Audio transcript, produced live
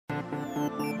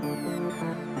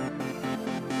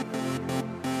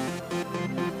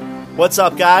What's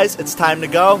up, guys? It's time to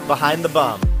go Behind the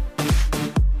Bum.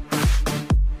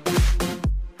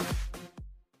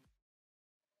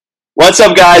 What's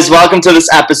up, guys? Welcome to this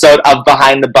episode of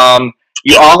Behind the Bum.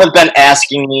 You all have been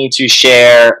asking me to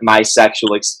share my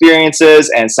sexual experiences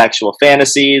and sexual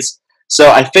fantasies, so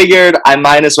I figured I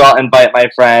might as well invite my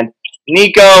friend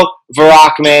Nico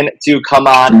Verachman to come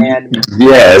on and...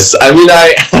 Yes, I mean,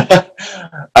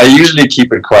 I usually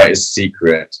keep it quite a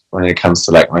secret when it comes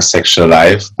to like my sexual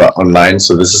life, but online,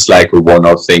 so this is like a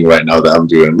one-off thing right now that I'm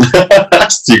doing.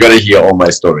 So you're gonna hear all my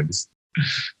stories.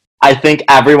 I think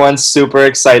everyone's super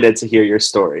excited to hear your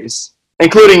stories,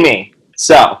 including me.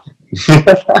 So,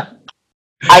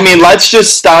 I mean, let's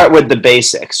just start with the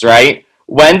basics, right?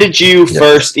 When did you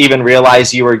first even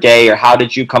realize you were gay, or how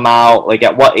did you come out? Like,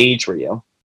 at what age were you?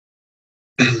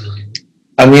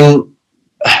 I mean,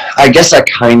 I guess I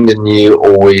kind of knew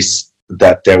always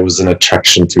that there was an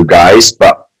attraction to guys,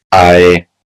 but I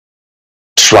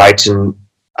tried to,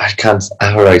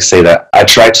 how do I say that? I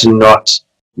tried to not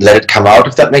let it come out,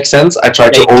 if that makes sense. I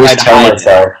tried to always tell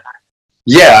myself.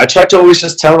 Yeah, I tried to always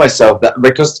just tell myself that,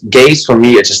 because gays for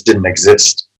me, it just didn't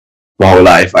exist my whole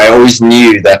life. I always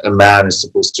knew that a man is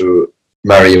supposed to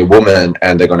marry a woman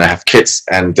and they're going to have kids,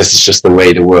 and this is just the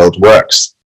way the world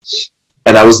works.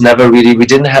 And I was never really, we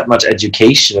didn't have much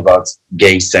education about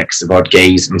gay sex, about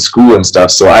gays in school and stuff,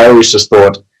 so I always just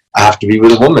thought, I have to be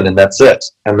with a woman and that's it.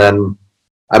 And then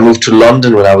I moved to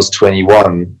London when I was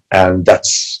 21, and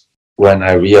that's when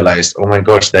I realized, oh my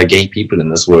gosh, there are gay people in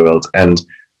this world. And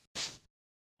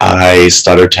I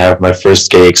started to have my first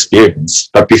gay experience.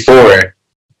 But before,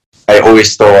 I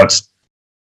always thought,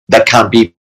 that can't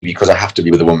be because I have to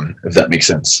be with a woman, if that makes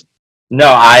sense.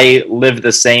 No, I lived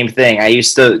the same thing. I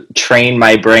used to train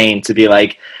my brain to be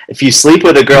like, if you sleep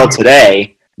with a girl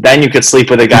today, then you could sleep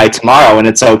with a guy tomorrow and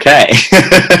it's okay.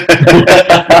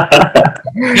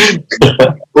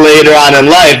 Later on in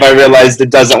life, I realized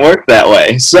it doesn't work that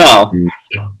way. So,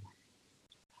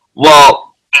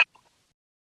 well,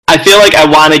 I feel like I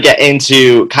want to get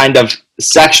into kind of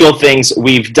sexual things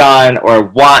we've done or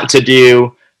want to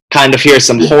do, kind of hear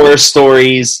some horror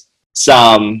stories,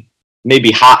 some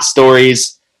maybe hot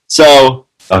stories. So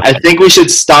I think we should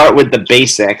start with the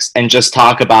basics and just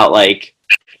talk about like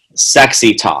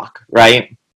sexy talk,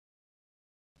 right?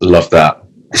 Love that.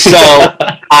 So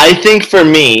I think for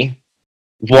me,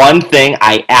 one thing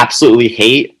I absolutely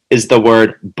hate is the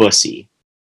word bussy.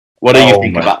 What do you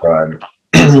think about it?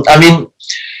 I mean,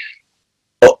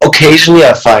 occasionally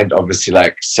I find obviously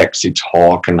like sexy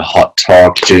talk and hot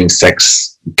talk during sex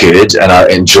good, and I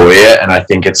enjoy it, and I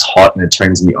think it's hot and it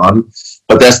turns me on.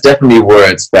 But there's definitely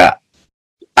words that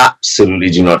absolutely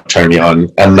do not turn me on.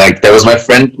 And like, there was my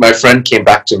friend came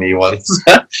back to me once.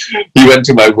 He went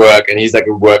to my work, and he's like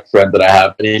a work friend that I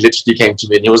have, and he literally came to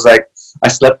me and he was like, I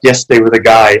slept yesterday with a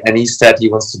guy and he said he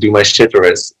wants to do my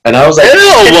shitterus. And I was like,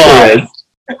 ew!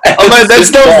 Oh my,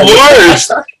 that's the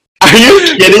worst. Are you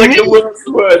kidding me? It's like the worst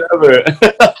word ever.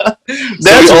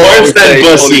 That's worse than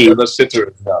bussy.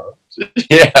 Shitterus now.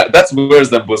 Yeah, that's worse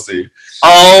than bussy.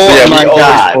 Oh so, yeah, my we god!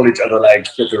 always call each other like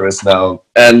shitterus now.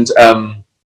 And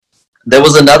there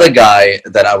was another guy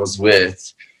that I was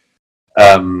with,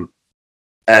 and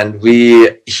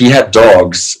he had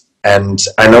dogs, and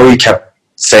I know he kept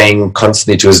saying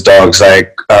constantly to his dogs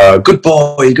like, "Good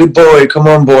boy, come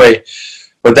on, boy."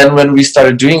 But then when we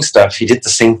started doing stuff, he did the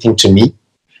same thing to me.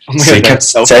 Oh so he kept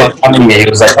telling me, he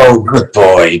was like, "Oh, good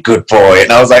boy,"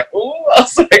 and I was like, "Oh," I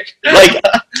was like,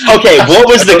 okay, what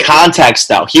was the context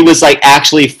though? He was like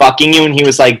actually fucking you, and he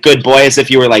was like, "Good boy," as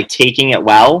if you were like taking it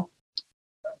well.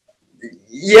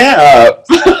 Yeah.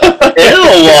 Ew.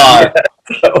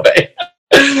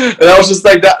 And I was just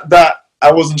like that.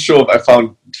 I wasn't sure if I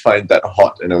find that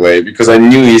hot in a way, because I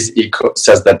knew he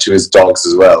says that to his dogs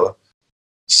as well.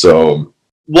 So.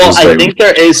 Well, I think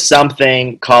there is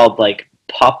something called like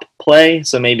pup play,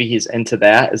 so maybe he's into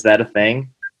that. Is that a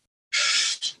thing?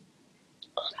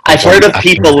 I've heard of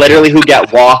people literally who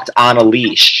get walked on a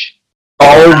leash.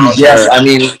 Oh yes, I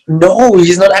mean, no,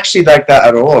 he's not actually like that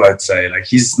at all. I'd say like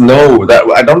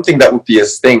I don't think that would be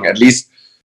his thing. At least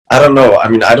I don't know. I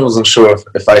mean, I wasn't sure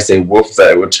if I say woof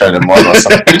that it would turn him on or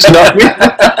something. You know what I mean?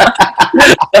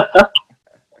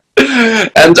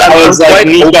 And I was like,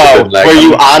 Nico, were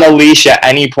you on a leash at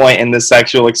any point in this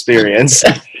sexual experience?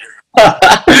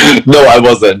 No, I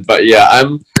wasn't. But yeah,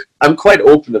 I'm quite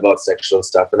open about sexual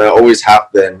stuff, and I always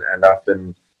have been, and I've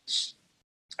been.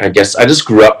 I guess I just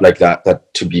grew up like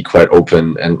that to be quite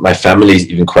open, and my family's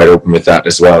even quite open with that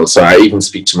as well. So I even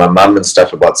speak to my mom and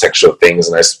stuff about sexual things,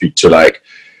 and I speak to like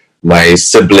my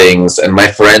siblings and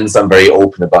my friends. I'm very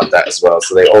open about that as well,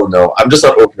 so they all know. I'm just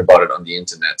not open about it on the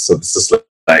internet. So this is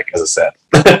like, as I said.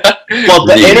 Well,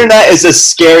 the Really. internet is a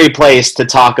scary place to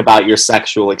talk about your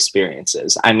sexual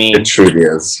experiences. I mean, It truly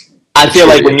is. I feel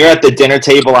like when you're at the dinner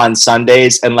table on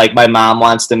Sundays and like my mom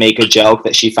wants to make a joke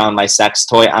that she found my sex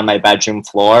toy on my bedroom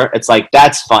floor, it's like,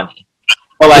 that's funny.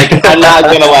 But like, I'm not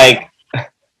going to like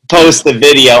post the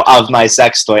video of my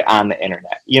sex toy on the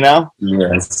internet, you know?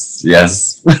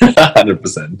 Yes,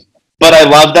 100%. But I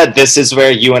love that this is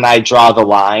where you and I draw the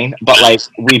line, but like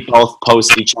we both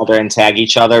post each other and tag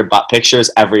each other butt pictures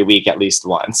every week at least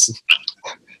once.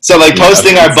 So like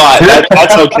posting our butt,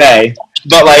 that's okay.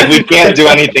 But like we can't do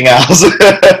anything else.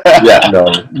 Yeah, no.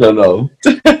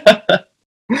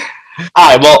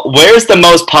 Alright, well, where's the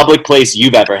most public place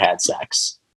you've ever had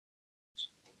sex?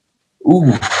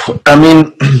 Ooh, I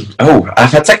mean,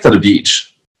 I've had sex at the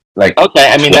beach. Like,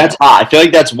 Okay, I mean that's hot. I feel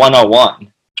like that's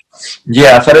 101.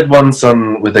 yeah, I've had it once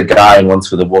with a guy and once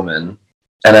with a woman.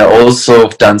 And I also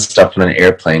have done stuff on an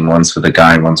airplane, once with a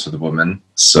guy and once with a woman.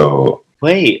 So,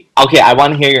 Wait, okay, I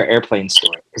want to hear your airplane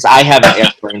story because I have an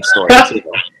airplane story too.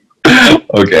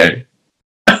 okay.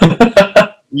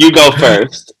 You go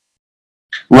first.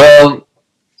 Well,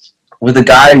 with the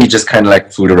guy, we just kind of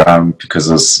like fooled around we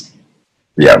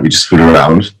just fooled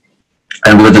around.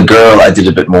 And with the girl, I did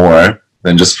a bit more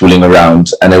than just fooling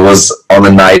around. And it was on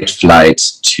a night flight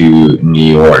to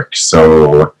New York.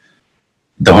 So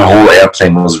the whole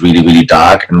airplane was really, really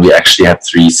dark. And we actually had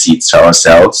 3 seats to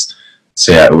ourselves.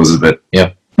 So yeah, it was a bit,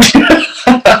 yeah.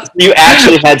 You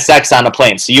actually had sex on a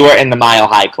plane, so you were in the Mile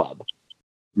High Club.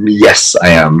 Yes, I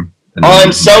am. Oh,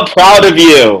 I'm so proud of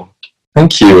you.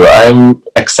 Thank you. I'm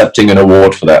accepting an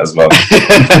award for that as well.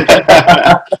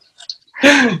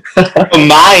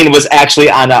 Mine was actually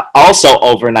on a also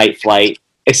overnight flight,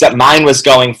 except mine was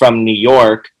going from New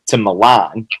York to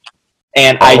Milan.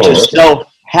 And I just so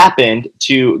happened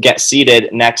to get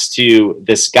seated next to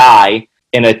this guy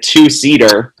in a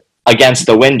 2-seater against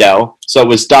the window. So it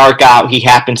was dark out. He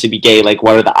happened to be gay. Like,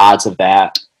 what are the odds of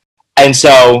that? And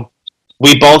so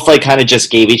we both like kind of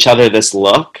just gave each other this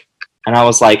look. And I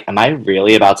was like, am I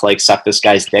really about to like suck this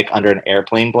guy's dick under an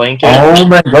airplane blanket? Oh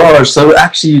my gosh. So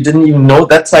actually you didn't even know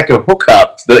that's like a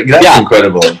hookup. That's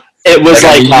incredible. It was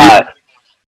like eye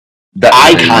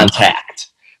crazy.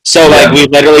 contact. So like we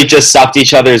literally just sucked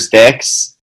each other's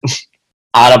dicks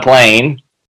on a plane.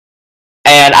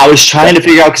 And I was trying to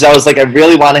figure out, because I was like, I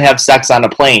really want to have sex on a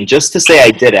plane, just to say I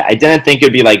did it. I didn't think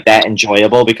it'd be like that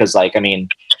enjoyable, because like, I mean,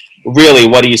 really,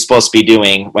 what are you supposed to be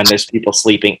doing when there's people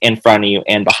sleeping in front of you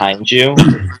and behind you?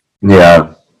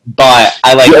 Yeah. But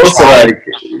I like also like,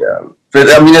 yeah.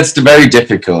 But I mean, it's very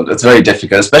difficult. It's very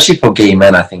difficult, especially for gay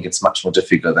men. I think it's much more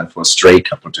difficult than for a straight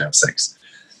couple to have sex,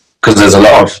 because there's a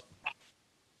lot of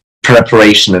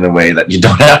preparation in a way that you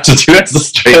don't have to do as a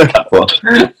straight couple.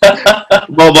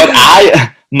 Well,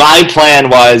 my plan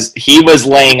was, he was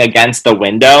laying against the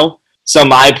window, so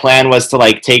my plan was to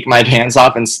like take my pants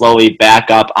off and slowly back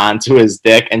up onto his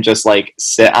dick and just like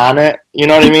sit on it, you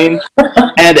know what I mean?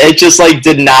 And it just like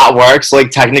did not work. So like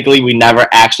technically we never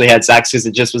actually had sex because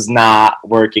it just was not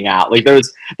working out. Like there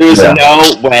was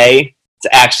no way to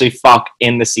actually fuck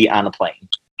in the seat on a plane.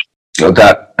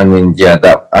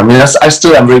 I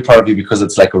still am really proud of you, because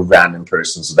it's like a random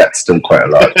person, so that's still quite a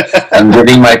lot. I'm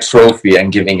giving my trophy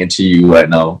and giving it to you right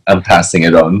now. I'm passing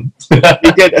it on.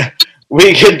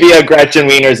 We could be a Gretchen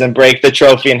Wieners and break the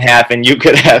trophy in half, and you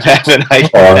could have half and I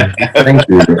could have half. Thank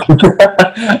you.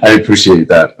 I appreciate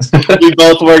that. We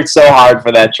both worked so hard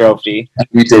for that trophy.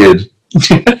 We did.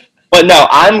 But no,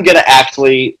 I'm gonna have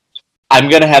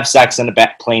sex in a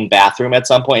plane bathroom at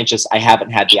some point. It's just I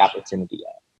haven't had the opportunity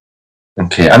yet.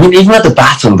 Okay, I mean, even at the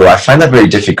bathroom, though, I find that very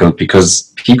difficult,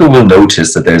 because people will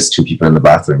notice that there's 2 people in the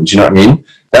bathroom. Do you know what I mean?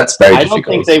 That's very difficult. I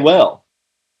don't think they will.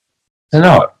 I don't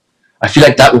know. I feel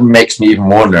like that makes me even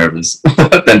more nervous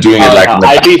than doing it like. No,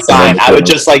 I'd be fine. I would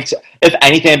just like, if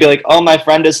anything, I'd be like, "Oh, my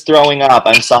friend is throwing up.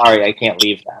 I'm sorry, I can't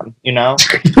leave them." You know?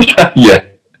 Yeah.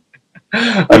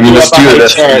 I mean, the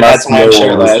stewardess that's my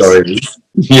stories.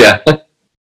 Yeah.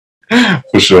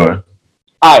 For sure.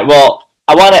 All right. Well,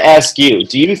 I want to ask you: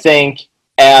 do you think,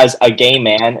 as a gay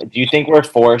man, do you think we're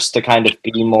forced to kind of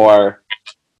be more,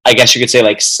 I guess you could say,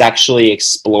 like sexually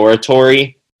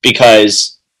exploratory,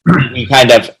 because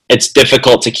it's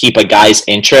difficult to keep a guy's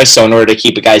interest. So in order to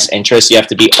keep a guy's interest, you have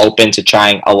to be open to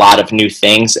trying a lot of new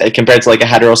things compared to like a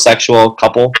heterosexual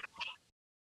couple?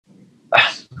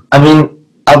 I mean,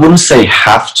 I wouldn't say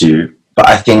have to, but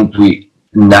I think we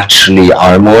naturally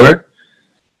are more.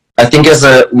 I think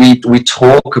we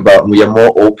talk about, we are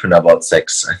more open about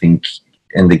sex, I think,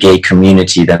 in the gay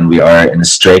community than we are in a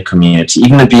straight community.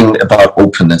 Even it being about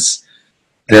openness,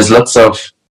 there's lots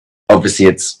of, obviously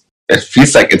it's it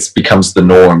feels like it becomes the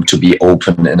norm to be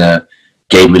open in a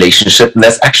gay relationship. And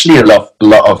there's actually a lot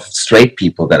of straight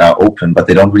people that are open, but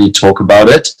they don't really talk about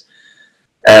it.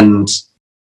 And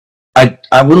I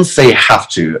wouldn't say have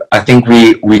to. I think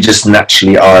we just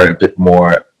naturally are a bit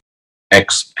more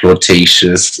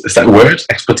exploitacious. Is that a word?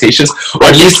 Exploitacious? Or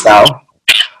at least now.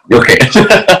 Okay.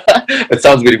 It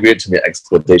sounds really weird to me,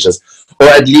 exploitacious. Or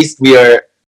at least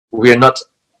we're not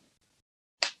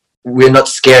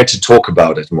scared to talk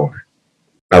about it more,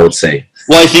 I would say.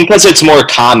 Well, I think because it's more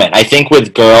common. I think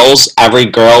with girls, every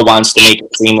girl wants to make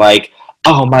it seem like,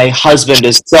 oh, my husband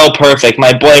is so perfect.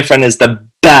 My boyfriend is the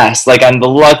best. Like, I'm the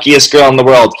luckiest girl in the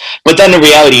world. But then in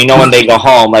reality, you know, when they go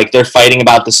home, like, they're fighting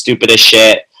about the stupidest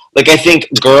shit. Like, I think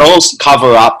girls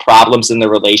cover up problems in their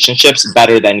relationships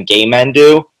better than gay men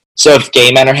do. So if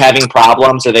gay men are having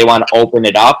problems or they want to open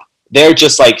it up, they're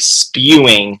just, like,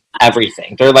 spewing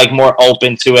everything. They're, like, more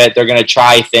open to it. They're going to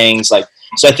try things, like...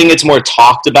 So I think it's more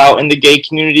talked about in the gay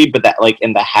community, but that, like,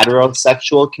 in the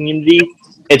heterosexual community,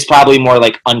 it's probably more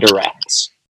like under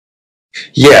wraps.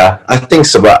 Yeah, I think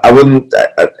so, but I wouldn't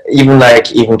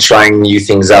even trying new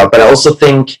things out. But I also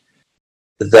think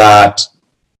that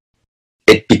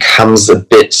it becomes a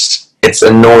bit. It's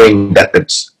annoying that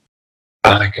it's.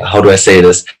 How do I say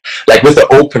this? Like with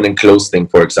the open and closed thing,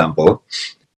 for example.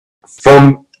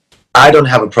 I don't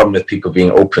have a problem with people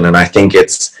being open, and I think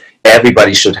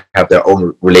everybody should have their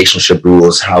own relationship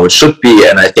rules, how it should be,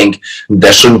 and I think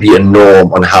there shouldn't be a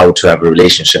norm on how to have a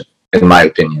relationship, in my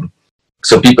opinion.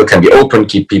 So people can be open,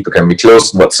 people can be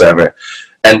closed, whatsoever.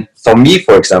 And for me,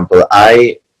 for example,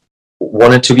 I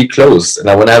wanted to be closed, and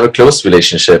I want to have a close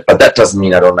relationship, but that doesn't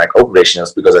mean I don't like open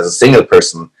relationships, because as a single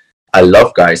person, I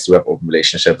love guys who have open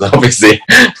relationships, obviously.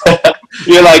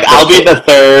 You're like, I'll be the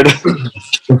third.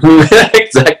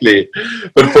 Exactly.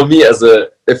 But for me,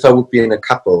 if I would be in a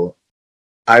couple,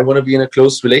 I want to be in a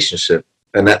close relationship.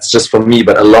 And that's just for me.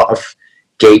 But a lot of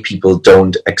gay people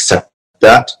don't accept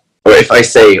that. Or if I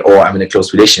say, oh, I'm in a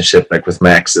close relationship, like with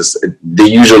my exes, the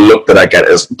usual look that I get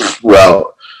is,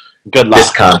 well, good luck.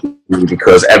 This can't be,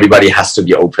 because everybody has to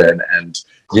be open, and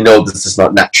you know this is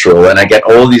not natural. And I get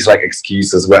all these like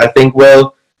excuses where I think,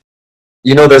 well,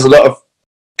 you know, there's a lot of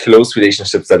close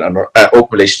relationships that are not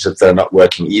open relationships that are not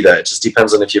working either. It just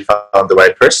depends on if you found the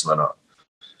right person or not.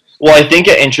 Well, I think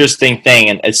an interesting thing,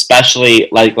 and especially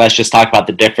like let's just talk about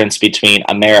the difference between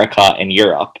America and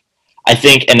Europe. I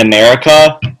think in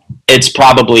America, it's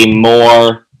probably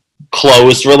more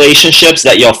closed relationships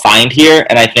that you'll find here,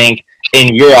 and I think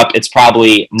in Europe, it's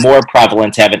probably more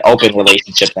prevalent to have an open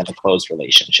relationship than a closed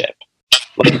relationship.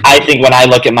 Like, I think when I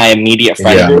look at my immediate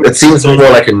friend group, it seems more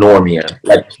like a norm here.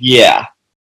 Like, yeah.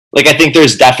 Like, I think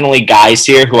there's definitely guys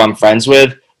here who I'm friends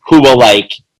with who will,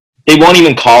 like, they won't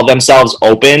even call themselves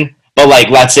open, but, like,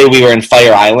 let's say we were in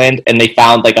Fire Island and they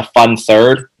found, like, a fun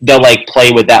third. They'll, like,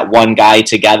 play with that one guy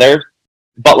together,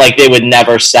 but, like, they would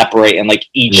never separate and, like,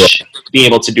 each be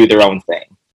able to do their own thing.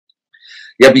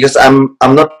 Yeah, because I'm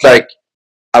not, like,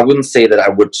 I wouldn't say that I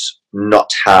would not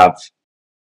have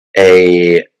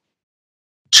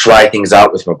try things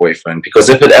out with my boyfriend, because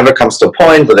if it ever comes to a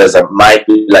point where might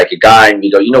be like a guy and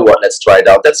we go, you know what, let's try it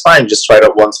out, that's fine, just try it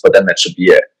out once, but then that should be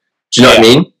it. Do you know what I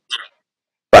mean?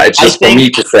 But it's just for me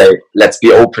to say, let's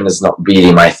be open is not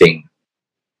really my thing.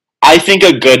 I think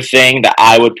a good thing that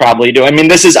I would probably do, I mean,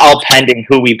 this is all pending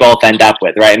who we both end up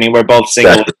with, right? I mean, we're both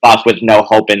single as fuck with no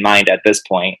hope in mind at this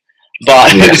point.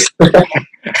 But yes.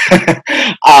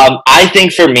 I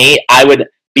think for me, I would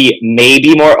be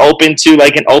maybe more open to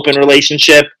like an open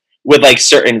relationship with like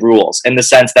certain rules, in the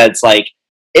sense that it's like,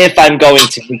 if I'm going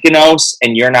to Mykonos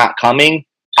and you're not coming,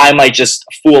 I might just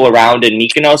fool around in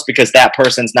Mykonos because that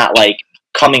person's not like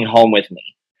coming home with me.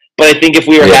 But I think if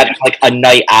we were having like a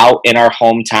night out in our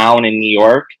hometown in New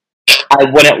York, I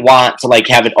wouldn't want to like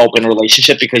have an open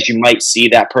relationship because you might see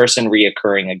that person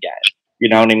reoccurring again. You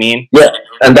know what I mean? Yeah,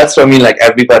 and that's what I mean. Like,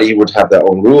 everybody would have their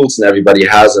own rules, and everybody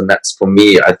has, and that's, for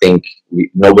me, I think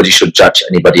nobody should judge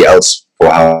anybody else for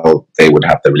how they would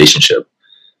have their relationship.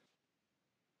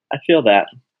 I feel that.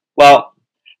 Well,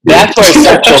 back to our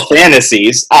sexual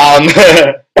fantasies.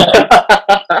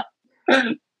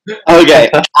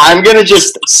 Okay, I'm going to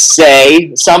just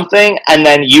say something, and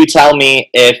then you tell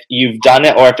me if you've done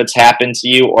it or if it's happened to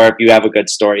you or if you have a good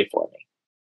story for me.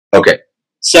 Okay.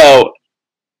 So,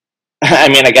 I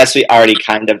mean, I guess we already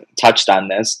kind of touched on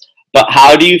this, but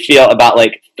how do you feel about,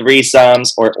 like,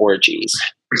 threesomes or orgies?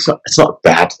 It's not a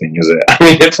bad thing, is it? I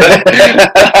mean,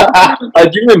 I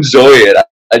do enjoy it.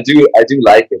 I do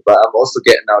like it, but I'm also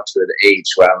getting out to an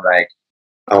age where I'm like,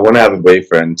 I want to have a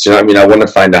boyfriend. Do you know what I mean? I want to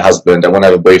find a husband. I want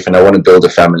to have a boyfriend. I want to build a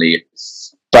family.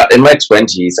 But in my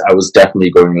 20s, I was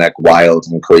definitely going like wild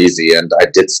and crazy, and I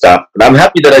did stuff. And I'm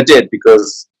happy that I did,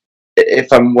 because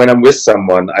when I'm with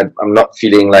someone, I'm not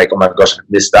feeling like, oh my gosh, I've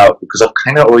missed out, because I've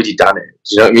kind of already done it.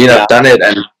 You know what I mean? Yeah. I've done it,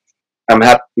 and I'm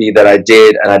happy that I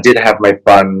did, and I did have my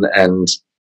fun. And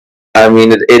I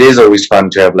mean, it is always fun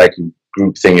to have like a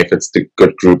group thing if it's the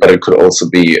good group, but it could also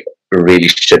be a really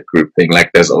shit group thing. Like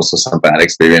there's also some bad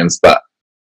experience, but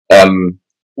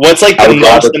what's like the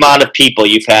most amount of people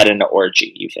you've had in an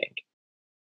orgy, you think?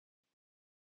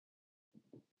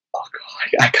 Oh god,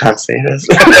 I can't say this.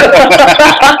 Come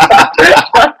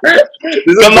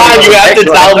on, you have to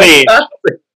tell me.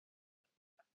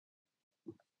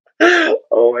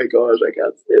 Oh my gosh, I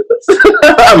can't say this.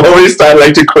 I'm always starting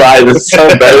like to cry. This is so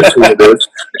embarrassing.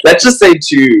 Let's just say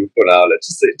 2 for now. Let's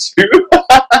just say 2.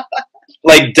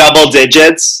 Like double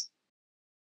digits?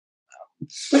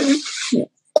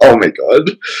 Oh my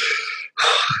god.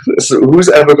 So who's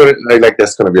ever gonna like?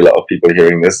 There's gonna be a lot of people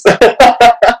hearing this.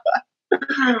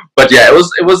 But yeah, it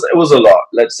was a lot.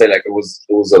 Let's say like it was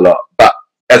a lot. But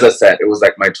as I said, it was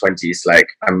like my 20s. Like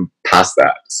I'm past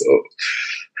that. So.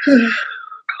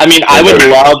 I mean, I would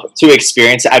love to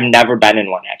experience it. I've never been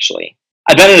in one, actually.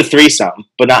 I've been in a threesome,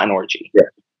 but not an orgy. Yeah.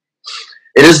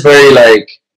 It is very, like,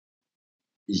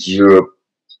 Europe.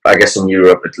 I guess in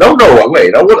Europe. No,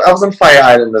 wait. I was on Fire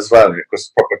Island as well. It was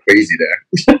proper crazy there.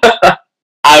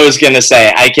 I was going to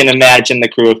say, I can imagine the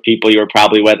crew of people you were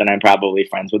probably with, and I'm probably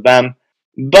friends with them.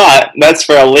 But that's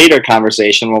for a later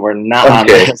conversation when we're not on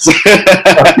this.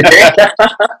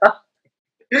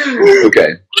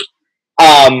 Okay.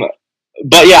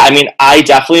 But yeah, I mean, I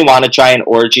definitely want to try an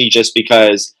orgy just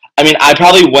because, I mean, I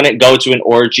probably wouldn't go to an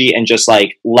orgy and just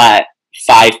like let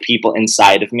 5 people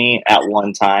inside of me at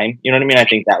one time. You know what I mean? I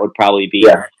think that would probably be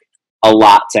a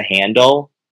lot to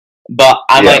handle. But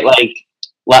I might like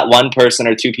let 1 person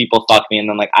or 2 people fuck me, and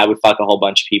then like I would fuck a whole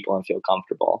bunch of people and feel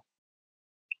comfortable.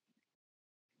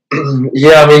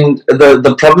 Yeah, I mean,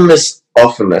 the problem is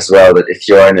often as well that if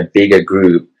you're in a bigger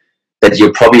group, that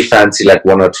you probably fancy like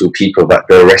 1 or 2 people, but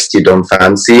the rest you don't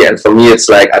fancy. And for me, it's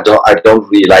like I don't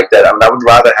really like that. I mean, I would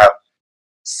rather have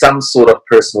some sort of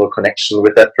personal connection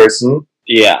with that person.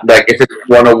 Yeah. Like if it's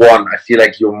 1-on-1, I feel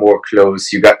like you're more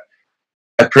close. You got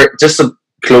just a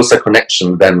closer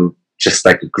connection than just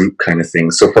like a group kind of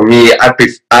thing. So for me, I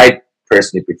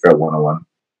personally prefer 1-on-1.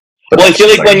 Well, I feel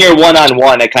like when you're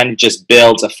 1-on-1, it kind of just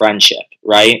builds a friendship,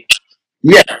 right?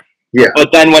 Yeah. Yeah.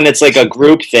 But then when it's like a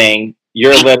group thing,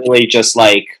 you're literally just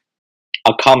like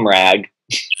a cum rag,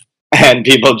 and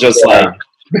people just like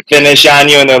finish on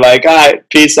you, and they're like, "All right,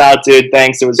 peace out, dude.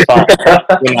 Thanks, it was fun."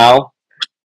 You know?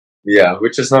 Yeah,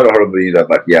 which is not horrible either,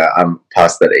 but yeah, I'm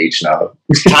past that age now.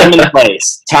 Time and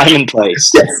place.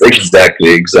 Yes,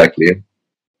 exactly.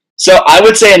 So I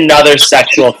would say another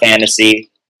sexual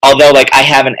fantasy, although like I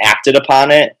haven't acted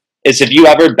upon it, is have you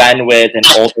ever been with an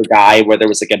older guy where there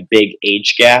was like a big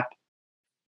age gap?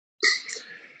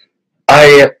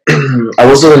 I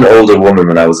was with an older woman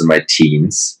when I was in my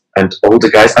teens, and older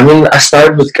guys. I mean, I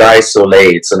started with guys so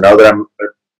late, so now that I'm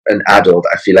an adult,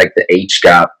 I feel like the age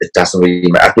gap, it doesn't really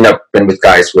matter. I mean, I've been with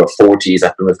guys who are 40s,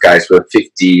 I've been with guys who are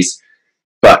 50s,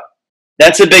 but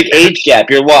that's a big age gap.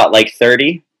 You're what, like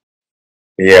 30?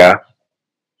 Yeah.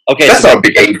 Okay, that's not a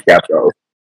big age gap though.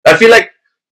 I feel like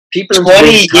people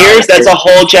 20 years. That's a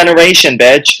whole generation,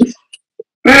 bitch.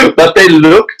 But they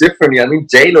look differently. I mean,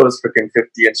 J-Lo is freaking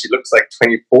 50 and she looks like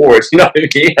 24. You know what I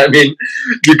mean? I mean,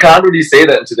 you can't really say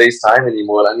that in today's time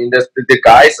anymore. I mean, the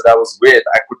guys that I was with,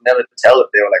 I could never tell if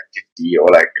they were like 50 or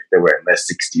like if they were in their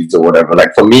 60s or whatever.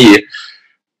 Like for me,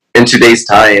 in today's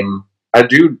time,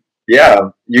 you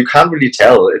can't really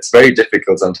tell. It's very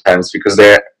difficult sometimes because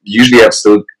they usually have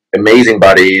still amazing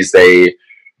bodies. They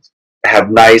have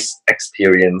nice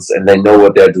experience and they know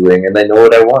what they're doing and they know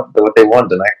what they want,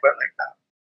 and I quite like that.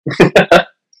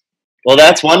 Well,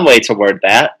 that's one way to word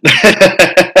that.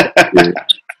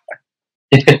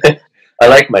 I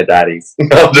like my daddies.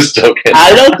 No, I'm just joking.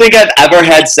 I don't think I've ever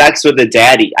had sex with a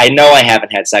daddy. I know I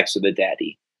haven't had sex with a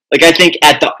daddy. Like, I think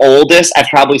at the oldest, I've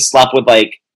probably slept with,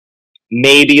 like,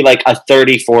 maybe, like, a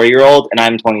 34-year-old, and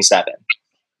I'm 27.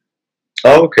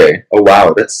 Oh, okay. Oh,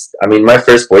 wow. My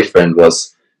first boyfriend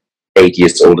was 8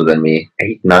 years older than me.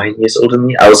 9 years older than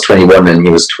me? I was 21 and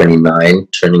he was 29,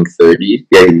 turning 30.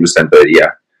 Yeah, he was 30,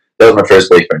 yeah. That was my first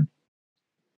boyfriend.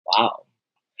 Wow.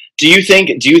 Don't you think,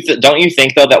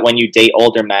 though, that when you date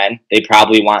older men, they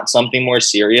probably want something more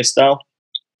serious, though?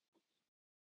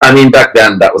 I mean, back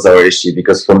then, that was our issue,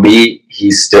 because for me,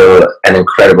 he's still an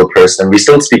incredible person. We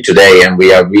still speak today, and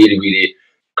we are really, really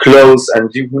close,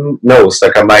 and who knows,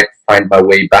 like, I might find my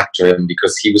way back to him,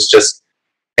 because he was just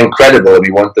incredible.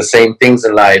 We want the same things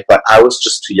in life, but I was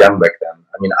just too young back then.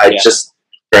 I mean, I just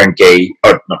turned gay,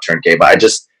 or not turned gay, but I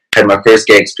just had my first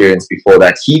gay experience before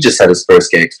that. He just had his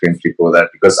first gay experience before that,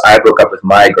 because I broke up with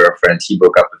my girlfriend, he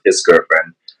broke up with his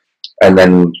girlfriend, and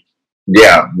then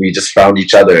we just found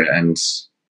each other, and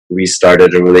we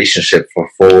started a relationship for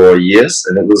 4 years,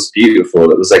 and it was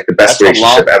beautiful. It was like the best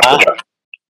relationship ever.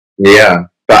 Yeah,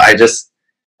 but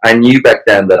I knew back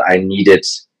then that I needed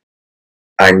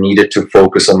to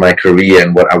focus on my career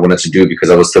and what I wanted to do, because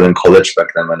I was still in college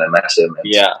back then when I met him.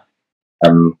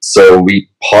 And, so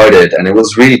we parted, and it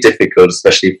was really difficult,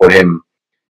 especially for him,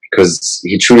 because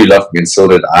he truly loved me, and so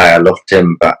did I. I loved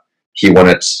him, but he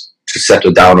wanted to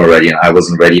settle down already, and I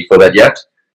wasn't ready for that yet.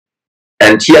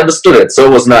 And he understood it, so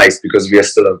it was nice, because we are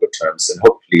still on good terms, and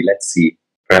hopefully, let's see,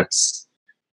 perhaps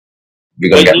we're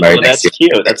gonna get married next year. That's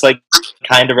cute. That's like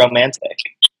kind of romantic.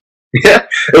 Yeah,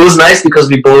 it was nice because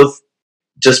we both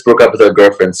just broke up with our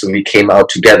girlfriends, so we came out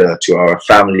together to our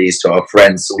families, to our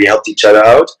friends, so we helped each other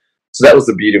out. So that was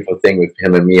the beautiful thing with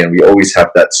him and me, and we always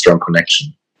have that strong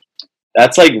connection.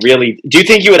 That's like really... Do you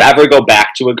think you would ever go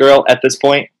back to a girl at this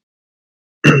point?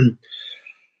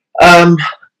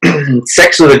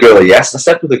 Sex with a girl, yes. I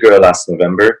slept with a girl last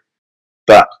November,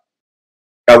 but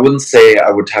I wouldn't say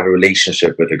I would have a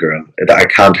relationship with a girl. I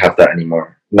can't have that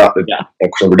anymore. Not a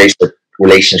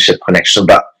relationship connection,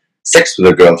 but sex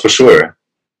with a girl for sure.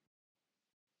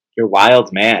 You're a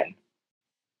wild man.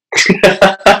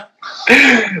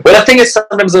 Well, I think it's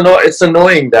sometimes it's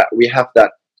annoying that we have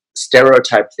that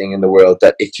stereotype thing in the world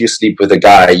that if you sleep with a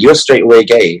guy, you're straight away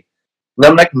gay. And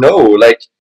I'm like, no, like,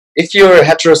 if you're a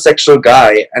heterosexual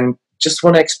guy and just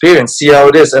want to experience, see how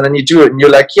it is, and then you do it, and you're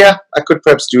like, yeah, I could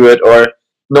perhaps do it, or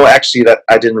no, actually, that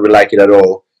I didn't really like it at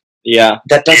all. Yeah,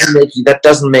 that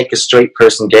doesn't make a straight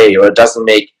person gay, or it doesn't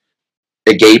make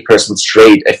a gay person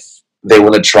straight if they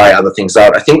want to try other things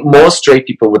out. I think more straight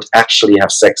people would actually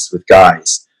have sex with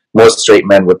guys. Most straight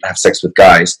men would have sex with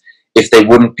guys if they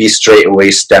wouldn't be straight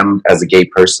away stamped as a gay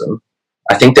person.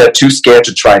 I think they're too scared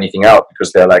to try anything out,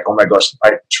 because they're like, oh my gosh, if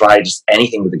I try just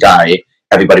anything with a guy,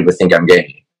 everybody would think I'm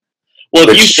gay. Well,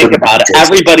 if you think about it,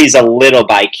 everybody's a little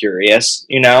bi-curious,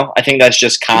 you know? I think that's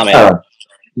just common.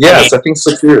 Yes, I think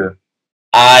so too.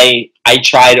 I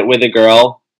tried it with a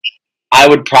girl. I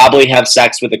would probably have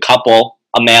sex with a couple,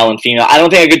 a male and female. I don't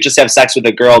think I could just have sex with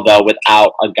a girl, though,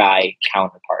 without a guy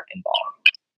counterpart involved.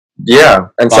 Yeah,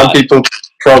 and some people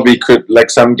probably could, like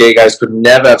some gay guys could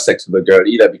never have sex with a girl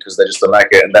either, because they just don't like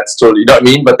it, and that's totally, you know what I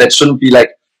mean? But that shouldn't be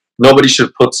like, nobody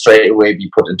should straight away be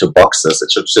put into boxes.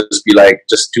 It should just be like,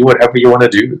 just do whatever you want to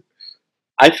do.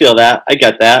 I feel that. I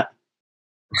get that.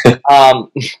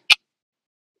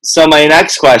 So my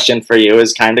next question for you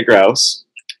is kind of gross.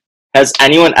 Has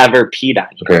anyone ever peed on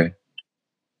you? Okay.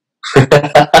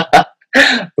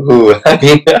 Ooh, I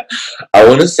mean, I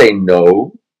want to say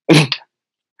no.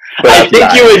 I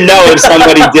think you would know if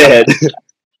somebody did.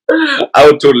 I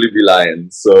would totally be lying.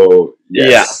 So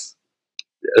yes.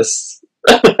 Yeah. Yes.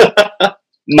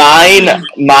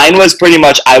 Mine was pretty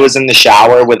much, I was in the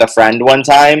shower with a friend one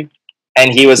time,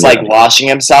 and he was like washing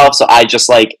himself, so I just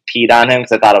like peed on him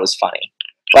because I thought it was funny.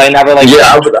 But I never like.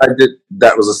 Yeah, I did.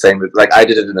 That was the same. Like I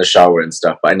did it in the shower and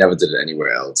stuff, but I never did it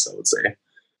anywhere else, I would say.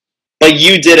 But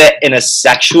you did it in a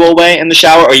sexual way in the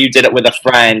shower, or you did it with a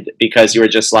friend because you were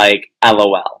just like,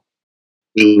 LOL?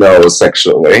 No,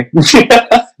 sexual way.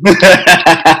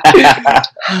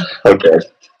 Okay.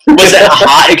 Was it a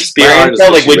hot experience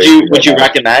though? Like, would you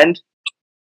recommend?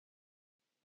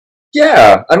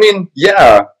 Yeah, I mean,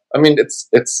 it's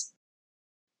it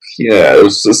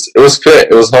was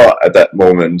fit. It was hot at that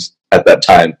moment, at that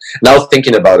time. Now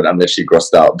thinking about it, I'm literally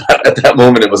grossed out. But at that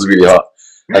moment, it was really hot.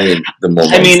 I mean, the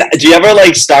moment. I mean, do you ever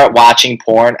like start watching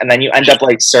porn and then you end up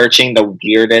like searching the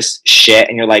weirdest shit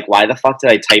and you're like, why the fuck did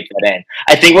I type that in?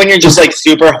 I think when you're just like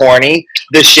super horny,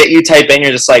 the shit you type in,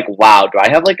 you're just like, wow, do I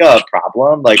have like a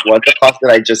problem? Like, what the fuck did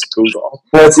I just Google?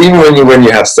 Well, it's even when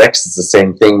you have sex, it's the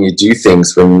same thing. You do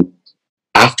things when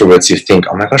afterwards you think,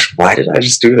 oh my gosh, why did I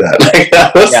just do that? Like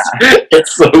that was,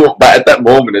 it's so. But at that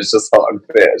moment, it's just hot and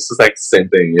fair. It's just like the same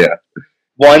thing. Yeah.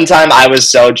 One time I was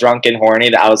so drunk and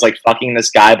horny that I was like fucking this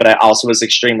guy, but I also was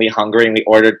extremely hungry and we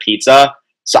ordered pizza.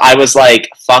 So I was like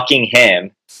fucking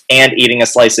him and eating a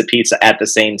slice of pizza at the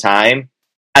same time.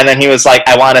 And then he was like,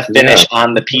 I want to finish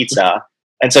on the pizza.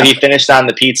 And so he finished on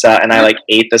the pizza and I like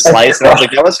ate the slice and I was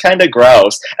like, that was kind of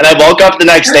gross. And I woke up the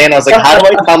next day and I was like, how do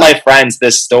I tell my friends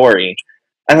this story?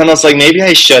 And then I was like, maybe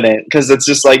I shouldn't because it's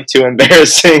just like too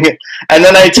embarrassing. And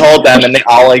then I told them and they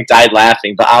all like died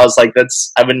laughing. But I was like,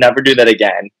 I would never do that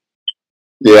again.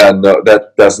 Yeah, no,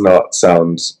 that does not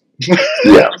sound,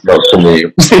 not for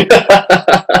me.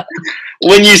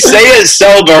 When you say it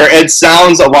sober, it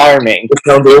sounds alarming. It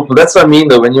sounds awful. That's what I mean,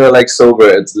 though. When you're like sober,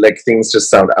 it's like things just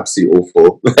sound absolutely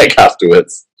awful. Like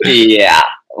afterwards. Yeah.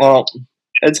 Well,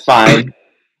 it's fine.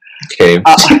 Okay.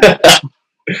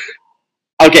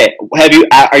 Okay.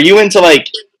 Are you into like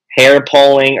hair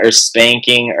pulling or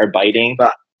spanking or biting?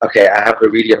 Okay, I have a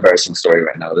really embarrassing story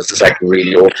right now. This is like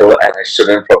really awful, and I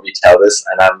shouldn't probably tell this.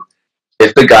 And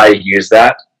if the guy hears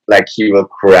that, like he will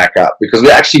crack up because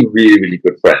we're actually really, really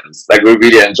good friends. Like we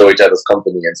really enjoy each other's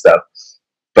company and stuff.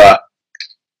 But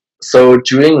so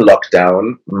during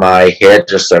lockdown, my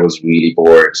hairdresser was really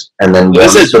bored, and then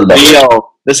This is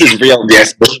real. This is real.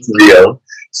 Yes, this is real.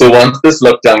 So once this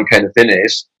lockdown kind of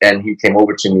finished, and he came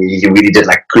over to me, he really did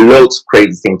like loads of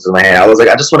crazy things to my hair. I was like,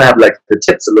 I just want to have like the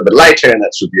tips a little bit lighter, and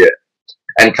that should be it.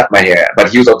 And cut my hair. But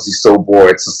he was obviously so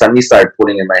bored, so suddenly started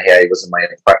pulling in my hair. He was in my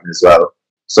apartment as well,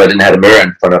 so I didn't have a mirror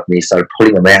in front of me. Started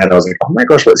pulling in my hair, and I was like, oh my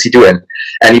gosh, what is he doing?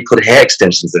 And he put hair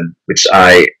extensions in, which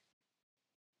I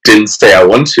didn't say I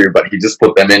want to, but he just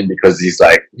put them in because he's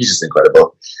just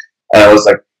incredible. And I was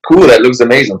like, cool, that looks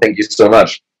amazing. Thank you so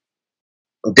much.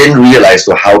 Didn't realize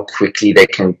how quickly they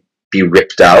can be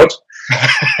ripped out.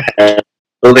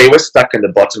 So they were stuck in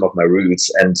the bottom of my roots,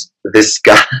 and this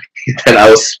guy that I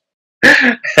was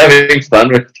having fun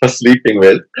with or sleeping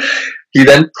with, he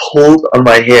then pulled on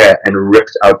my hair and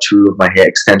ripped out 2 of my hair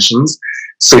extensions.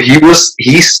 So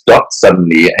he stopped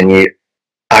suddenly, and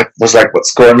I was like,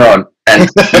 what's going on? And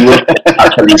he was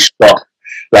utterly shocked.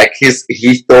 Like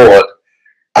he thought,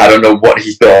 I don't know what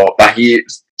he thought, but he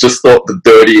just thought the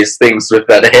dirtiest things with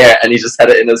that hair, and he just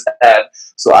had it in his hand.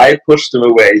 So I pushed him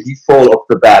away. He fell off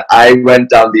the bat. I went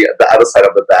down the other side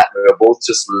of the bat. We were both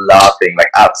just laughing, like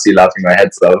absolutely laughing our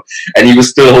heads off. And he was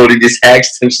still holding these hair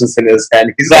extensions in his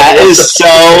hand. That is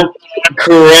so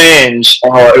cringe.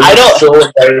 Oh, so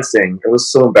embarrassing. It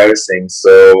was so embarrassing.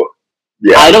 So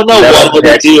yeah, I don't know what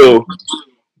would do.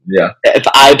 Yeah. If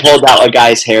I pulled out a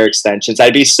guy's hair extensions,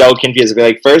 I'd be so confused. I'd be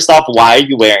like, first off, why are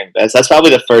you wearing this? That's probably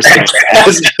the first thing I'd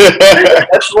ask.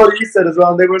 That's what he said as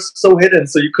well. They were so hidden,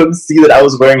 so you couldn't see that I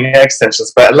was wearing hair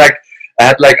extensions. But I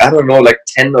had I don't know,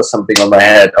 10 or something on my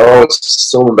head. Oh, it's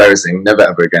so embarrassing. Never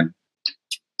ever again.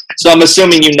 So I'm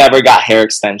assuming you never got hair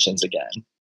extensions again.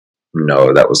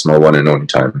 No, that was my one and only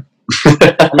time.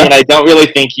 I mean, I don't really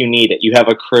think you need it. You have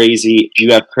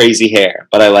crazy hair,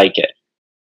 but I like it.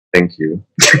 Thank you.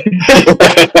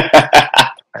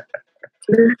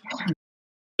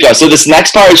 So this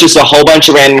next part is just a whole bunch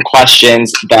of random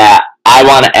questions that I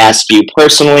want to ask you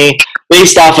personally,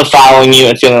 based off of following you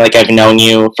and feeling like I've known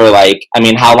you for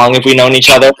how long have we known each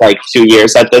other? 2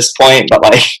 years at this point, but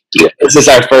This is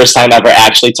our first time ever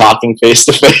actually talking face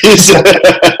to face.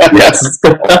 Yes.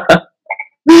 But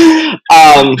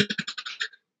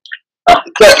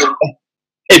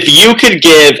if you could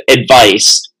give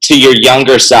advice to your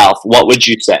younger self, what would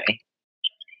you say?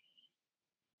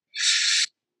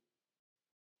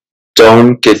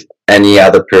 Don't give any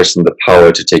other person the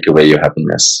power to take away your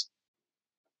happiness.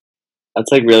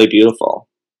 That's really beautiful.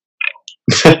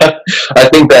 I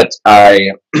think that I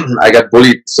got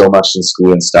bullied so much in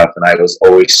school and stuff, and I was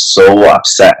always so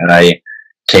upset, and I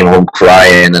came home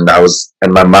crying,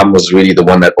 and my mom was really the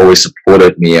one that always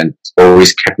supported me and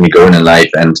always kept me going in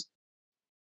life. And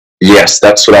yes,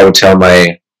 that's what I would tell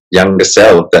my younger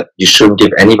self, that you shouldn't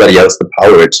give anybody else the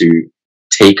power to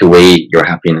take away your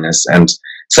happiness. And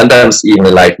sometimes even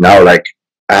in life now, I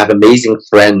have amazing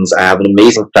friends, I have an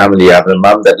amazing family, I have a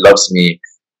mom that loves me,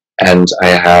 and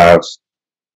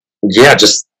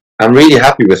I'm really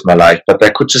happy with my life. But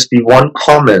there could just be one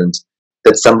comment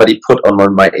that somebody put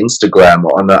on my Instagram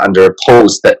or under a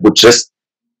post that would just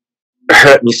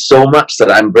hurt me so much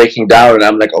that I'm breaking down, and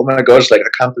I'm like, oh my gosh, I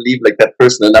can't believe that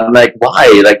person. And I'm like,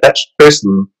 why? That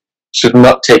person should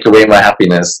not take away my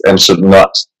happiness, and I should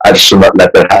not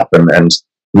let that happen. And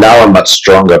now I'm much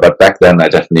stronger, but back then I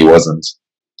definitely wasn't.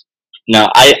 No,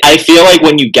 I feel like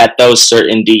when you get those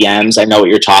certain DMs, I know what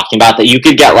you're talking about, that you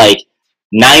could get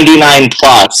 99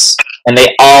 plus, and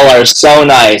they all are so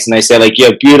nice, and they say you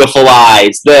have beautiful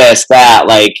eyes, this, that,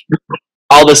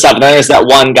 all this stuff. And then there's that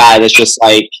one guy that's just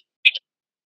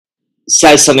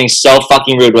says something so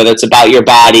fucking rude, whether it's about your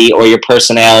body or your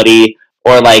personality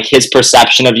or his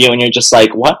perception of you, and you're just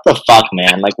what the fuck,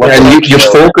 man? And you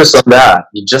focus on that.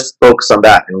 You just focus on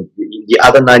that, and the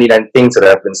other 99 things that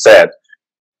have been said,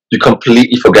 you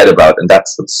completely forget about, and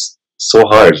that's what's so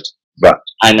hard. But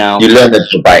I know you learn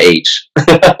it by age.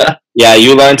 Yeah,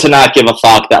 you learn to not give a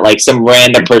fuck that some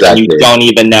random person you don't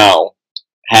even know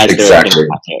has their opinion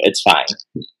on you. It's fine.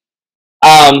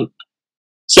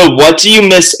 So what do you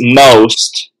miss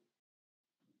most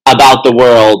about the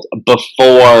world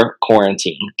before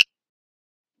quarantine?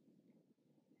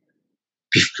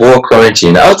 before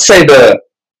quarantine, I'd say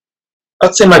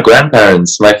my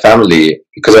grandparents, my family,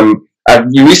 because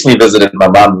you recently visited my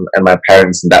mom and my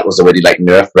parents, and that was already like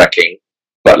nerve wracking.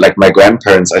 But like my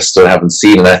grandparents, I still haven't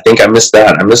seen, and I think I miss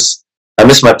that. I miss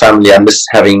my family. I miss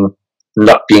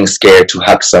not being scared to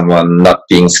hug someone, not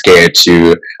being scared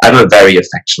to. I'm a very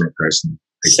affectionate person.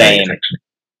 Same.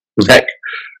 Like,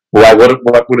 why? What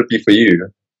would it be for you?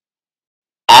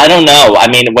 I don't know. I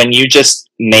mean, when you just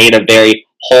made a very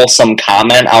wholesome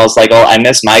comment, I was like, oh, I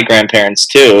miss my grandparents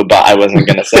too, but I wasn't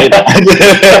going to say that.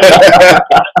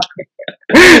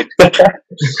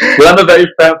 Well, I'm a very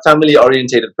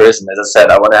family-orientated person. As I said,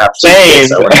 I want to have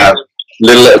Same. I want to have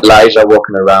little Elijah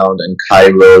walking around and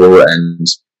Cairo, and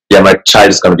yeah, my child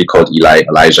is going to be called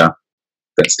Elijah.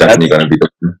 That's definitely going to be good.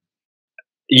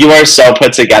 You are so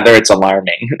put together, it's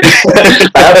alarming.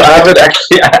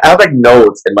 I have like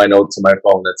notes in my notes on my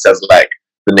phone that says like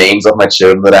the names of my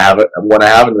children that I want to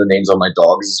have, and the names of my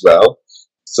dogs as well.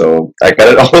 So I got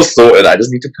it all sorted. I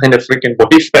just need to find a freaking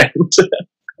boyfriend.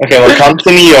 Okay, we'll come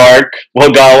to New York.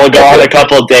 We'll go on a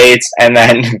couple dates, and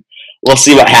then we'll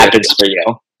see what happens for you.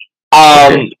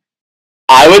 Okay.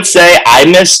 I would say I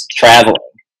miss traveling.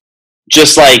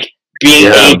 Just like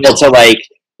being able to like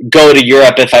go to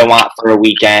Europe if I want for a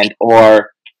weekend,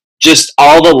 or just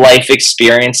all the life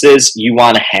experiences you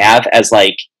want to have as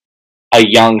like a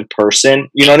young person.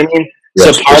 You know what I mean?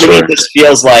 Yes, so part of me just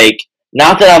feels like,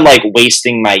 not that I'm like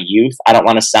wasting my youth. I don't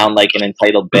want to sound like an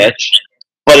entitled bitch,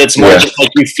 but it's more just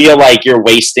like you feel like you're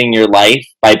wasting your life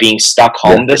by being stuck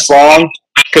home this long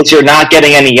because you're not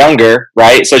getting any younger,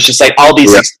 right? So it's just like all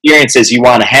these experiences you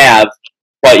want to have,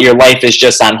 but your life is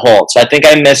just on hold. So I think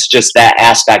I miss just that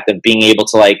aspect of being able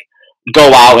to like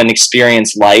go out and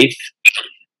experience life.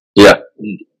 Yeah.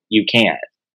 You can't.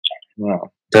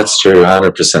 No. That's true,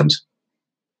 100%.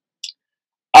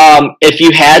 If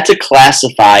you had to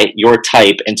classify your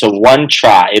type into one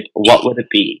tribe, what would it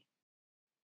be?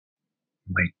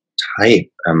 My type?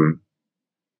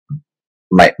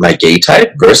 My gay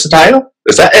type? Versatile?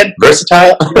 Is that it?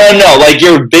 Versatile? No, like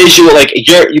your visual, like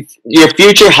your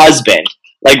future husband.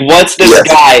 Like, what's this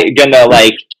guy gonna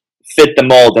like fit the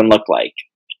mold and look like?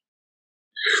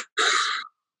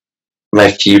 My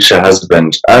future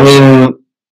husband. I mean,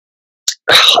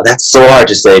 that's so hard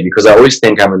to say because I always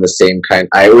think I'm in the same kind.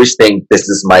 I always think this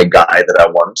is my guy that I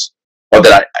want, or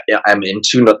that I'm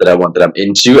into, not that I want, that I'm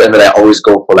into, and then I always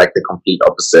go for like the complete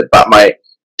opposite. But my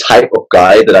type of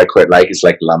guy that I quite like is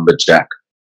like lumberjack.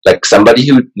 Like somebody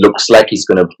who looks like he's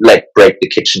gonna like break the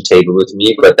kitchen table with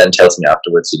me, but then tells me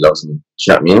afterwards he loves me. Do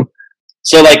you know what I mean?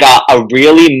 So like a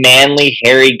really manly,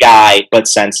 hairy guy, but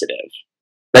sensitive.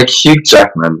 Like Hugh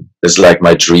Jackman is like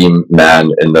my dream man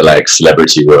in the like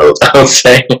celebrity world, I would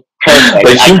say. Perfect.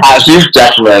 Like Hugh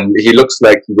Jackman, he looks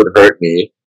like he would hurt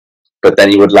me, but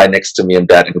then he would lie next to me in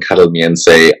bed and cuddle me and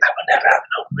say, "I will never have an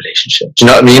open relationship." Do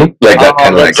you know what I mean? Like that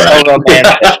kind of like so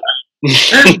romantic.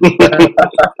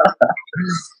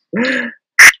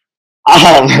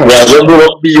 What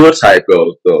would be your type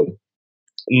though?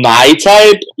 My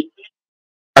type?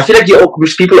 I feel like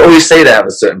people always say they have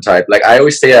a certain type. Like I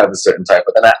always say I have a certain type,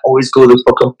 but then I always go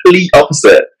for complete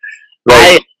opposite.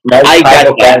 Like I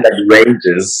get that. Like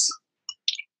ranges.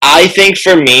 I think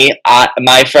for me,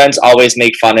 my friends always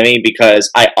make fun of me because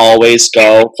I always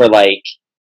go for like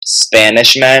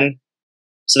Spanish men.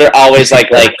 So they're always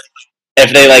like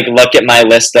if they like look at my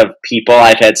list of people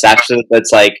I've had sex with,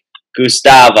 it's like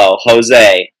Gustavo,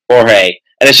 Jose, Jorge,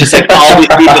 and it's just like all these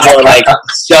people who are like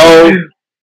so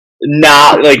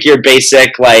not like your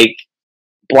basic like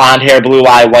blonde hair, blue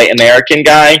eye, white American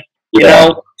guy, you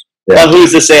know. Yeah. Well,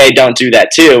 who's to say I don't do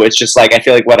that too? It's just like I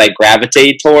feel like what I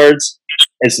gravitate towards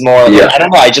is more. Like, I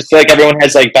don't know. I just feel like everyone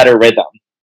has like better rhythm.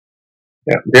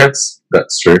 Yeah,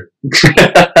 that's true.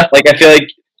 Like I feel like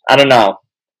I don't know.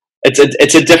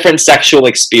 It's a different sexual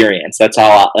experience. That's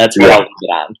all. That's what I'll leave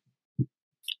it on.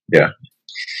 Yeah.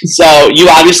 So you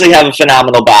obviously have a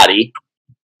phenomenal body.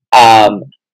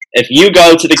 If you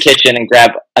go to the kitchen and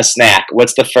grab a snack,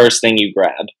 what's the first thing you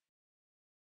grab?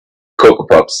 Cocoa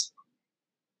Pops.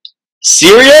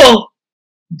 Cereal?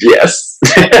 Yes.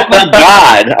 Oh my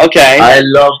god. Okay. I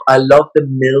love the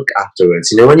milk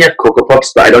afterwards. You know when you have Cocoa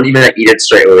Pops, but I don't even eat it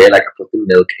straight away. Like I put the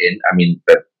milk in. I mean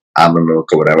the almond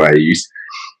milk or whatever I use.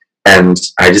 And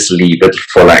I just leave it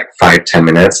for like 5-10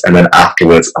 minutes, and then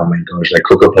afterwards, oh my gosh, like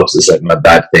Cocoa Puffs is like my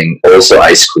bad thing. Also,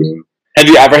 ice cream. Have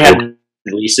you ever had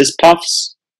Reese's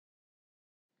Puffs?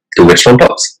 The which one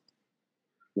Puffs?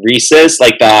 Reese's,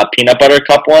 like the peanut butter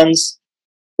cup ones?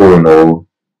 Oh no.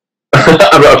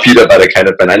 I'm not a peanut butter kind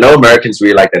of fan. I know Americans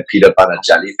really like that peanut butter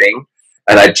jelly thing,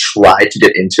 and I try to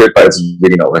get into it, but it's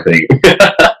really not my thing.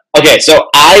 Okay, so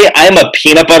I'm a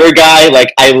peanut butter guy.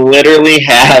 Like I literally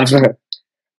have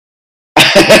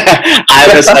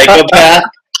I'm a psychopath,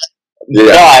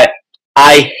 Yeah. but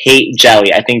I hate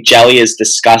jelly. I think jelly is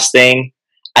disgusting.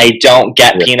 I don't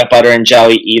get Yeah. peanut butter and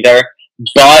jelly either,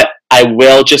 but I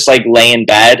will just like lay in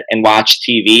bed and watch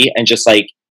TV and just like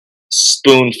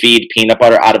spoon feed peanut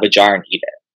butter out of a jar and eat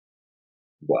it.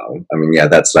 Wow. I mean, yeah,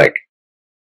 that's like.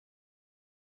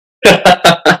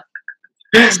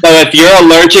 So if you're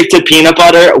allergic to peanut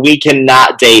butter, we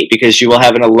cannot date because you will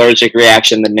have an allergic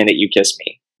reaction the minute you kiss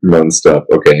me. Non-stop.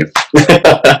 Okay.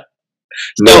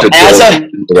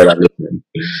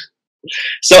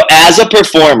 So as a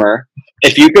performer,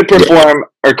 if you could perform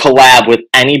or collab with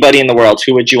anybody in the world,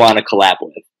 who would you want to collab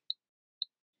with?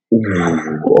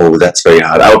 Oh, that's very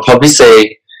hard. I would probably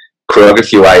say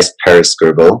choreography-wise, Paris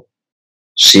Gerbil.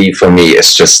 She, for me,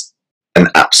 is just an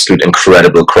absolute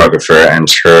incredible choreographer, and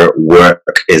her work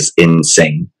is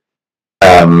insane.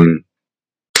 I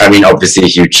mean, obviously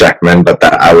Hugh Jackman, but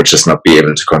that I would just not be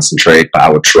able to concentrate, but I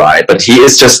would try. But he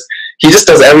just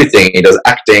does everything. He does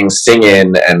acting,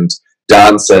 singing, and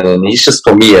dancing, and he's just,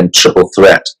 for me, a triple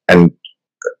threat. And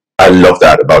I love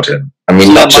that about him. I mean,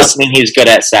 So not that must just... mean he's good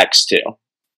at sex too.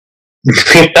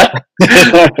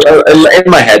 Well,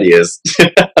 in my head, he is.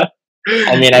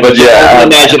 I mean, I But can yeah,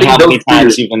 imagine I how think many those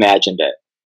times two- you've imagined it.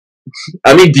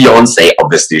 I mean, Beyonce,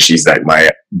 obviously, she's like my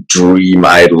dream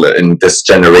idol in this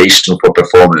generation for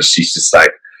performers. She's just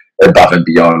like above and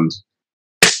beyond.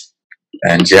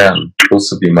 And yeah, those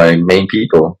would be my main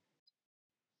people.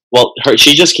 Well,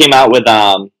 she just came out with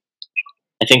I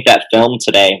think that film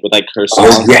today with like her song.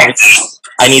 Oh, yes!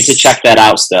 I need to check that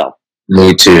out still.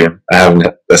 Me too. I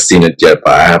haven't seen it yet,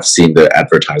 but I have seen the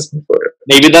advertisement for it.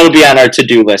 Maybe that'll be on our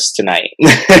to-do list tonight.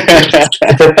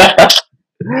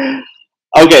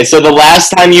 Okay, so the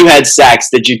last time you had sex,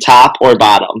 did you top or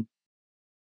bottom?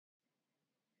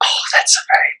 Oh, that's a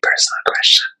very personal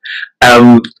question.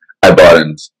 I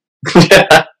bottomed.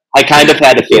 I kind of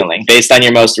had a feeling based on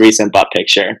your most recent butt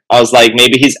picture. I was like,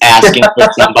 maybe he's asking for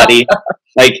somebody.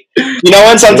 Like, you know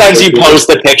when sometimes you post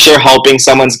a picture hoping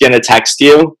someone's going to text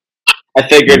you? I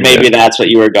figured maybe that's what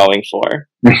you were going for.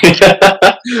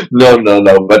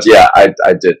 No. But yeah, I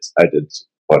did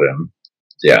bottom.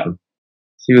 Yeah.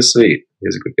 He was sweet. He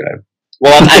was a good guy.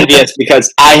 Well, I'm envious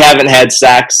because I haven't had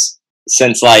sex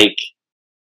since like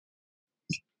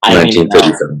I don't even know.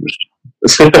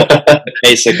 1937.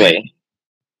 Basically,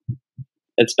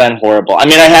 it's been horrible. I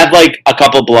mean, I had like a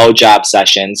couple blowjob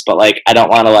sessions, but like I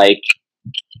don't want to like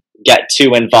get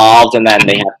too involved, and then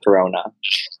they have corona.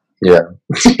 Yeah.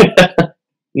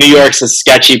 New York's a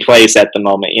sketchy place at the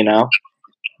moment, you know.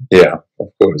 Yeah, of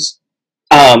course.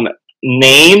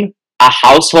 Name a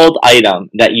household item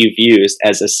that you've used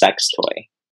as a sex toy.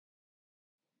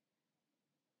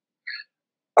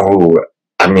 Oh,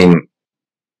 I mean,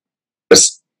 a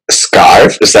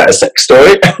scarf? Is that a sex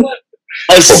toy?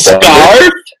 A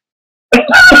scarf?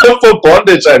 For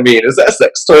bondage, I mean. Is that a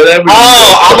sex toy?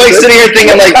 Oh, I'm like sitting here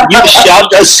thinking like, you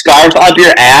shoved a scarf up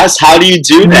your ass? How do you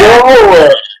do that?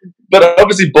 No! But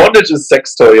obviously bondage is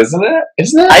sex toy, isn't it?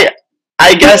 Isn't it?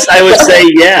 I guess I would say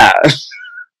yeah.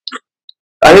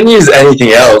 I didn't use anything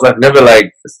else. I've never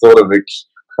like thought of a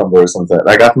cucumber or something.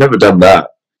 Like I've never done that.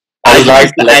 I was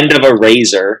like the end of a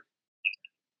razor.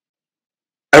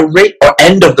 Or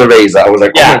end of the razor. I was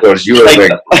like, Yeah. oh my gosh, you were like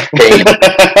pain.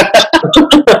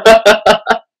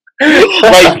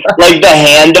 like the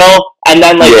handle, and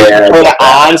then like Yeah. you put it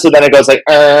on, so then it goes like.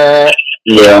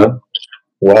 Yeah.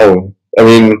 Wow. I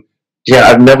mean,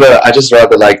 yeah, I just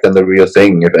rather like than the real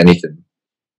thing, if anything.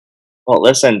 Well,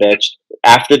 listen, bitch.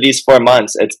 After these 4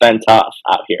 months, it's been tough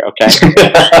out here. Okay,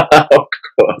 Of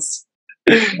course.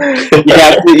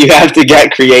 you have to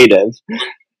get creative.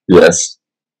 Yes.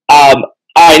 All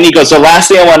right, Nico. So last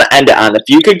thing I want to end it on: if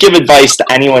you could give advice to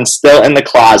anyone still in the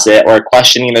closet or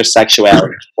questioning their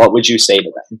sexuality, what would you say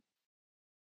to them?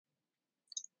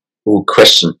 Ooh,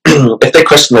 question. If they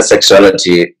question their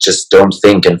sexuality, just don't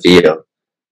think and feel.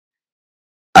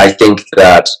 I think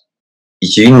that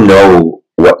you know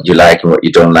what you like and what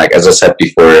you don't like. As I said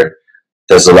before,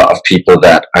 there's a lot of people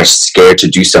that are scared to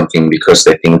do something because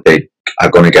they think they are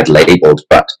going to get labeled,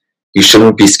 but you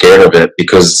shouldn't be scared of it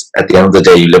because at the end of the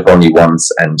day, you live only once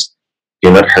and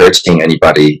you're not hurting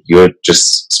anybody. You're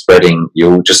just spreading,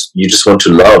 you just want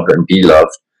to love and be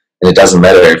loved. And it doesn't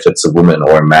matter if it's a woman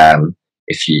or a man.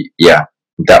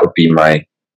 That would be my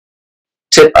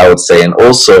tip, I would say. And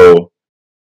also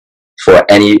for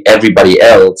everybody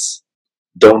else,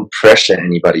 don't pressure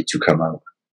anybody to come out.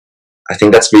 I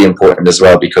think that's really important as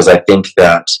well, because I think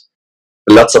that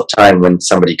lots of time when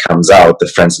somebody comes out,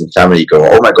 the friends and family go,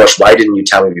 "Oh my gosh, why didn't you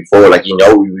tell me before? Like, we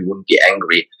wouldn't be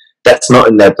angry." That's not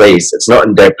in their place. It's not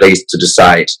in their place to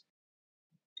decide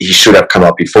he should have come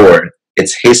out before.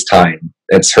 It's his time.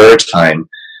 It's her time.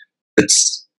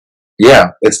 It's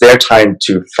their time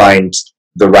to find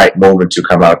the right moment to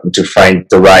come out and to find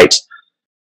the right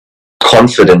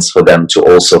confidence for them to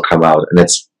also come out. And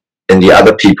it's in the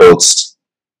other people's,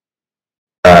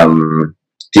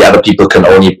 the other people can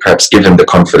only perhaps give him the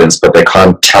confidence, but they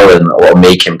can't tell him or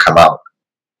make him come out.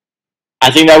 I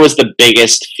think that was the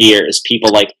biggest fear, is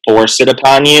people like force it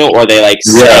upon you, or they like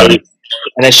say,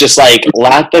 and it's just like,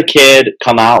 let the kid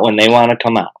come out when they want to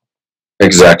come out.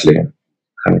 Exactly.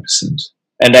 100%.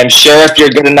 And I'm sure if you're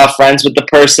good enough friends with the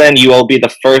person, you will be the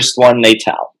first one they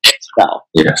tell. So.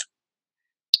 Yes.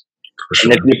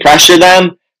 Sure. And if you pressure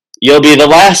them, you'll be the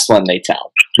last one they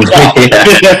tell. So.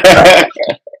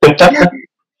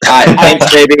 All right,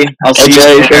 thanks, baby. I'll see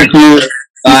you. Thank you.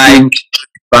 Bye.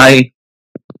 Bye.